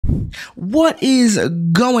What is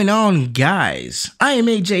going on, guys? I am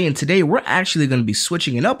AJ, and today we're actually going to be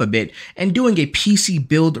switching it up a bit and doing a PC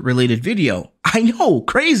build related video. I know,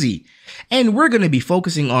 crazy. And we're going to be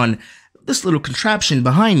focusing on this little contraption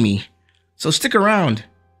behind me. So stick around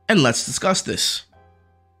and let's discuss this.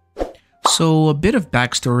 So a bit of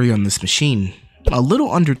backstory on this machine. A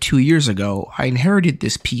little under 2 years ago, I inherited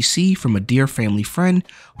this PC from a dear family friend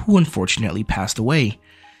who unfortunately passed away.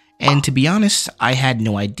 And to be honest, I had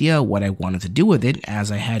no idea what I wanted to do with it,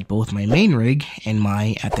 as I had both my main rig and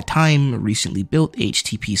my, at the time, recently built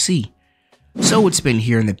HTPC. So it's been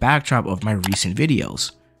here in the backdrop of my recent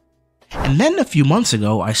videos. And then a few months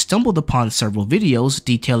ago, I stumbled upon several videos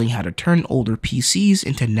detailing how to turn older PCs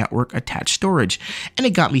into network attached storage, and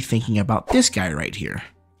it got me thinking about this guy right here.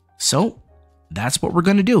 So that's what we're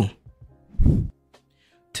gonna do.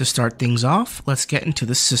 To start things off, let's get into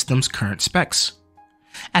the system's current specs.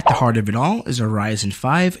 At the heart of it all is a Ryzen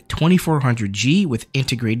 5 2400G with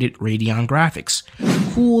integrated Radeon graphics,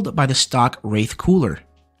 cooled by the stock Wraith cooler.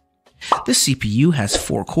 This CPU has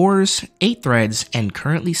 4 cores, 8 threads, and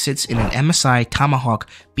currently sits in an MSI Tomahawk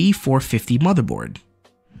B450 motherboard.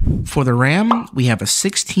 For the RAM, we have a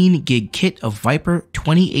 16 gig kit of Viper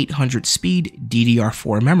 2800 speed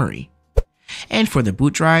DDR4 memory. And for the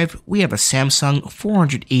boot drive, we have a Samsung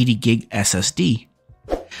 480 gig SSD.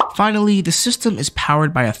 Finally, the system is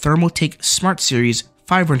powered by a Thermaltake Smart Series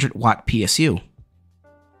 500 watt PSU.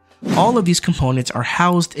 All of these components are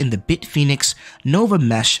housed in the BitPhoenix Nova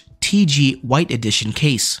Mesh TG White Edition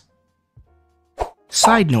case.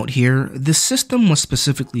 Side note here, this system was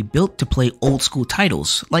specifically built to play old school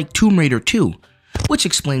titles like Tomb Raider 2, which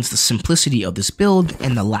explains the simplicity of this build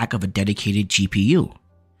and the lack of a dedicated GPU.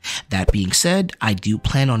 That being said, I do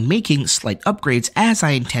plan on making slight upgrades as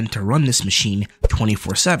I intend to run this machine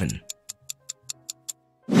 24/7.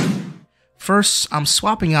 First, I'm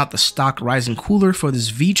swapping out the stock Ryzen cooler for this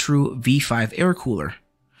V-True V5 air cooler.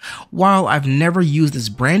 While I've never used this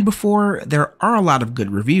brand before, there are a lot of good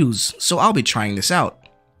reviews, so I'll be trying this out.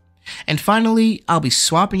 And finally, I'll be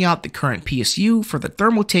swapping out the current PSU for the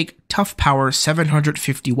Thermaltake Tough Power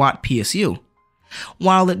 750 watt PSU.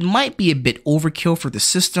 While it might be a bit overkill for the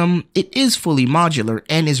system, it is fully modular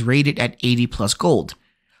and is rated at 80 plus gold.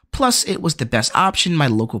 Plus, it was the best option my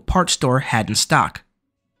local parts store had in stock.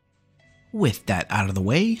 With that out of the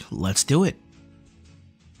way, let's do it.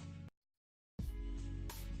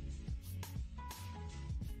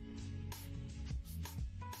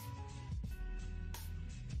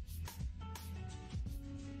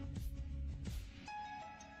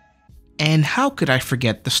 And how could I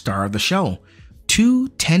forget the star of the show? 2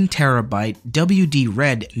 10TB WD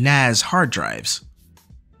Red NAS hard drives.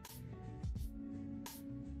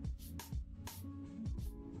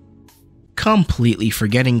 Completely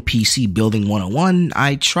forgetting PC building 101,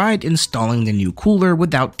 I tried installing the new cooler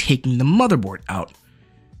without taking the motherboard out,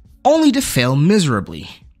 only to fail miserably,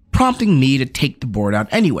 prompting me to take the board out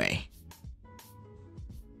anyway.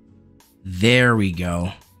 There we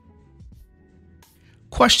go.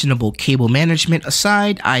 Questionable cable management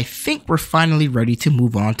aside, I think we're finally ready to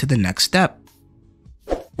move on to the next step,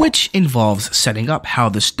 which involves setting up how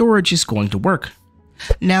the storage is going to work.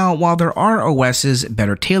 Now, while there are OSs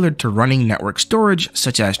better tailored to running network storage,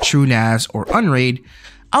 such as TrueNAS or Unraid,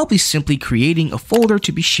 I'll be simply creating a folder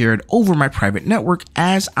to be shared over my private network,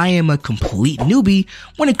 as I am a complete newbie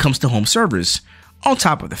when it comes to home servers, on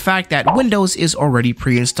top of the fact that Windows is already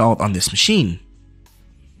pre-installed on this machine.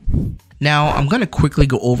 Now, I'm going to quickly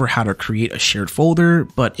go over how to create a shared folder,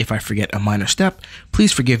 but if I forget a minor step,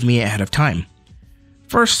 please forgive me ahead of time.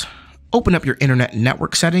 First, open up your internet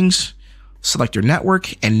network settings, select your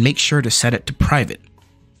network, and make sure to set it to private.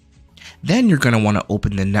 Then you're going to want to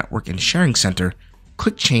open the Network and Sharing Center,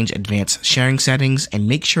 click Change Advanced Sharing Settings, and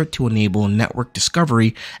make sure to enable network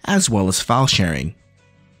discovery as well as file sharing.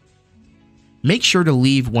 Make sure to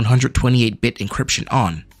leave 128-bit encryption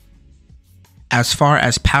on. As far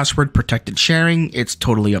as password protected sharing, it's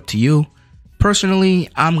totally up to you. Personally,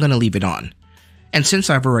 I'm gonna leave it on. And since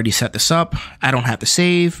I've already set this up, I don't have to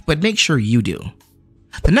save, but make sure you do.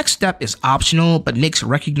 The next step is optional, but makes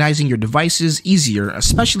recognizing your devices easier,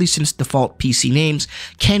 especially since default PC names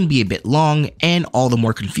can be a bit long and all the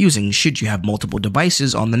more confusing should you have multiple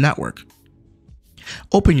devices on the network.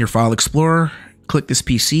 Open your File Explorer, click this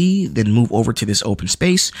PC, then move over to this open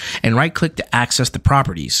space, and right-click to access the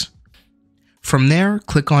properties. From there,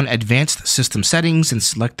 click on Advanced System Settings and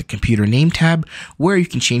select the Computer Name tab, where you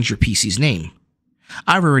can change your PC's name.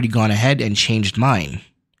 I've already gone ahead and changed mine.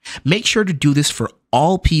 Make sure to do this for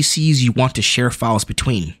all PCs you want to share files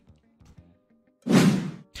between.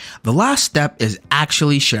 The last step is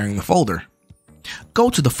actually sharing the folder. Go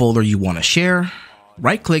to the folder you want to share,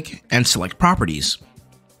 right-click, and select Properties.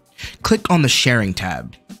 Click on the Sharing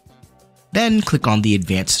tab. Then click on the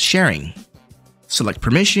Advanced Sharing. Select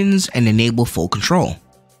Permissions and enable full control.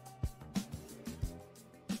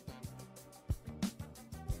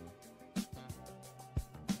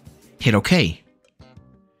 Hit OK.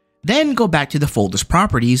 Then go back to the folder's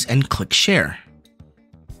properties and click Share.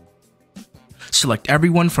 Select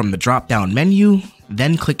everyone from the drop-down menu,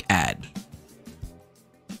 then click Add.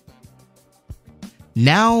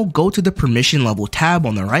 Now go to the Permission Level tab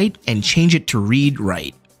on the right and change it to Read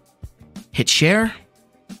Write. Hit Share,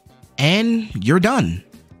 and you're done.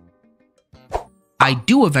 I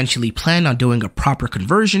do eventually plan on doing a proper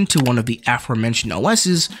conversion to one of the aforementioned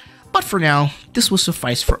OSs, but for now, this will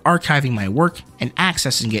suffice for archiving my work and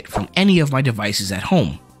accessing it from any of my devices at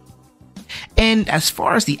home. And as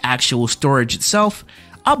far as the actual storage itself,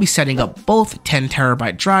 I'll be setting up both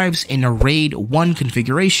 10TB drives in a RAID 1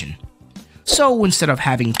 configuration. So instead of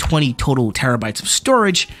having 20 total terabytes of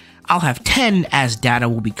storage, I'll have 10 as data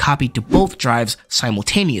will be copied to both drives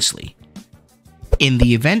simultaneously. In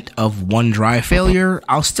the event of one drive failure,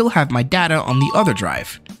 I'll still have my data on the other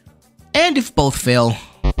drive. And if both fail,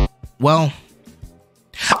 well,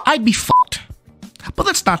 I'd be fucked. But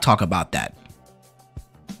let's not talk about that.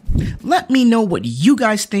 Let me know what you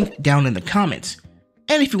guys think down in the comments.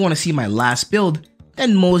 And if you want to see my last build,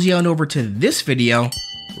 then mosey on over to this video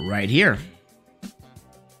right here.